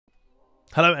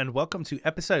Hello and welcome to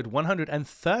episode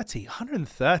 130.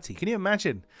 130. Can you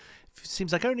imagine? It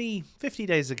seems like only 50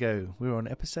 days ago we were on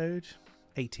episode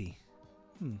 80.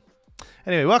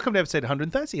 Anyway, welcome to episode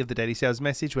 130 of the Daily Sales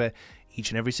Message, where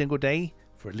each and every single day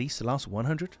for at least the last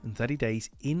 130 days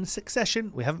in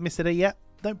succession, we haven't missed a day yet,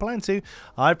 don't plan to,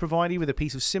 I provide you with a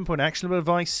piece of simple and actionable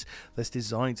advice that's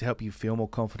designed to help you feel more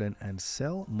confident and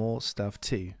sell more stuff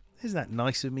too. Isn't that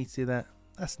nice of me to do that?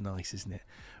 That's nice, isn't it?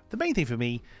 The main thing for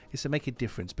me is to make a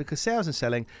difference, because sales and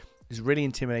selling is really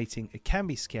intimidating. It can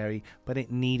be scary, but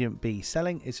it needn't be.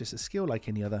 Selling is just a skill like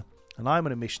any other, and I'm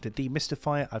on a mission to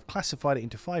demystify it. I've classified it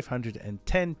into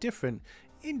 510 different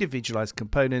individualized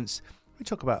components. We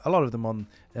talk about a lot of them on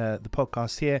the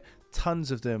podcast here.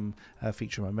 Tons of them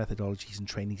feature my methodologies and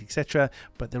trainings, etc.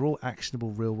 But they're all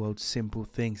actionable, real-world, simple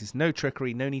things. There's no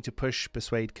trickery, no need to push,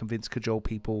 persuade, convince, cajole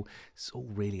people. It's all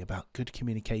really about good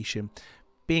communication,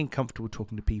 being comfortable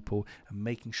talking to people, and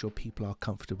making sure people are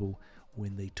comfortable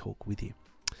when they talk with you.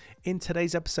 In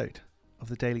today's episode of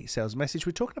the Daily Sales Message,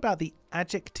 we're talking about the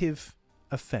adjective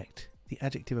effect. The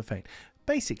adjective effect.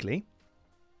 Basically,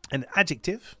 an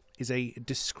adjective is a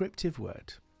descriptive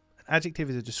word. An adjective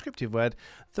is a descriptive word.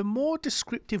 The more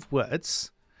descriptive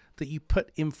words that you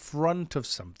put in front of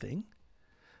something,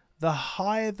 the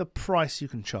higher the price you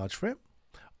can charge for it,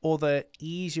 or the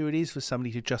easier it is for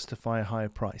somebody to justify a higher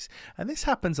price. And this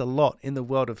happens a lot in the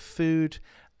world of food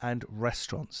and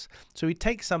restaurants. So we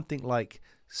take something like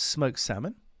smoked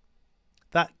salmon.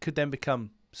 That could then become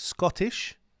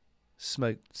Scottish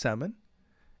smoked salmon.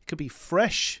 It could be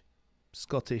fresh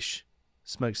Scottish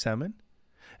smoked salmon.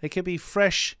 It could be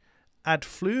fresh ad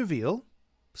fluvial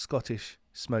Scottish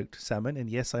smoked salmon. And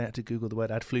yes, I had to Google the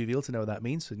word ad fluvial to know what that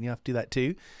means, so you have to do that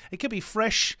too. It could be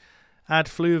fresh ad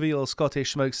fluvial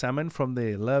Scottish smoked salmon from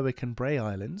the Lerwick and Bray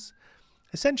Islands.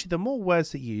 Essentially, the more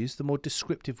words that you use, the more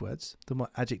descriptive words, the more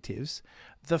adjectives,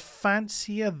 the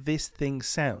fancier this thing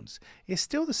sounds. It's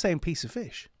still the same piece of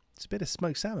fish. It's a bit of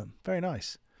smoked salmon. Very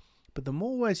nice. But the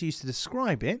more words you use to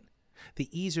describe it, the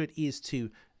easier it is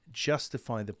to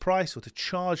justify the price or to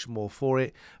charge more for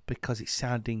it, because it's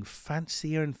sounding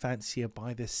fancier and fancier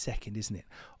by the second, isn't it?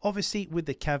 Obviously, with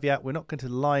the caveat, we're not going to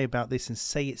lie about this and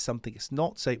say it's something it's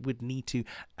not. So it would need to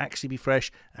actually be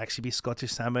fresh, actually be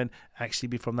Scottish salmon, actually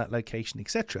be from that location,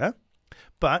 etc.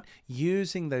 But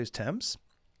using those terms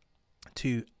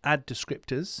to add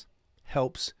descriptors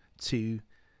helps to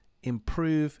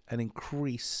improve and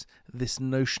increase this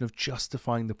notion of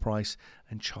justifying the price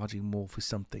and charging more for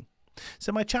something.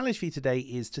 So my challenge for you today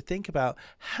is to think about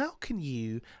how can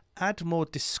you add more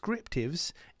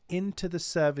descriptives into the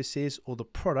services or the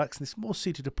products, and it's more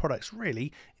suited to products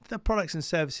really, the products and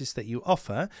services that you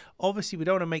offer. Obviously, we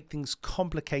don't want to make things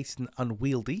complicated and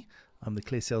unwieldy. I'm the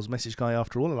clear sales message guy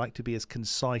after all. I like to be as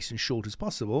concise and short as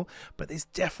possible, but there's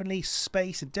definitely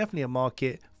space and definitely a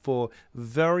market for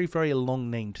very, very long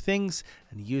named things,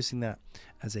 and using that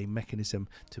as a mechanism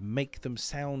to make them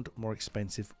sound more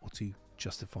expensive or to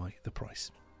justify the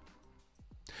price.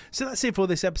 So that's it for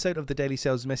this episode of the Daily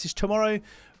Sales Message. Tomorrow,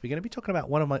 we're going to be talking about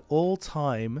one of my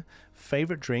all-time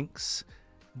favorite drinks,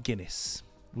 Guinness.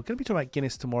 We're going to be talking about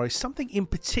Guinness tomorrow, something in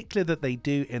particular that they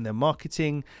do in their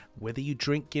marketing. Whether you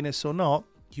drink Guinness or not,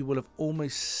 you will have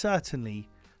almost certainly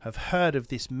have heard of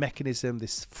this mechanism,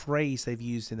 this phrase they've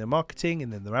used in their marketing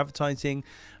and in their advertising.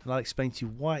 And I'll explain to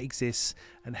you why it exists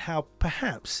and how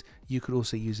perhaps you could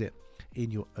also use it in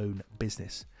your own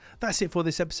business. That's it for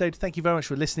this episode. Thank you very much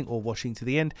for listening or watching to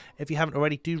the end. If you haven't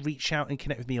already, do reach out and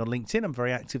connect with me on LinkedIn. I'm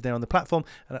very active there on the platform,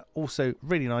 and also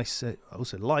really nice. I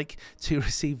also like to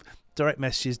receive direct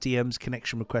messages, DMs,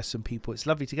 connection requests from people. It's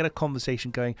lovely to get a conversation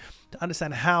going, to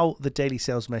understand how the Daily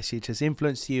Sales Message has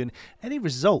influenced you and any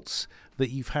results that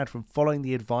you've had from following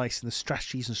the advice and the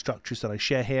strategies and structures that I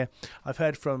share here. I've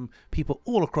heard from people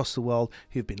all across the world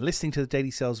who've been listening to the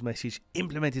Daily Sales Message,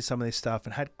 implemented some of this stuff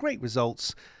and had great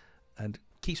results, and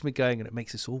keeps me going, and it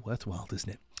makes this all worthwhile, doesn't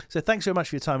it? So thanks very much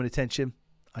for your time and attention.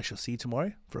 I shall see you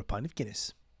tomorrow for a pint of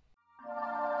Guinness.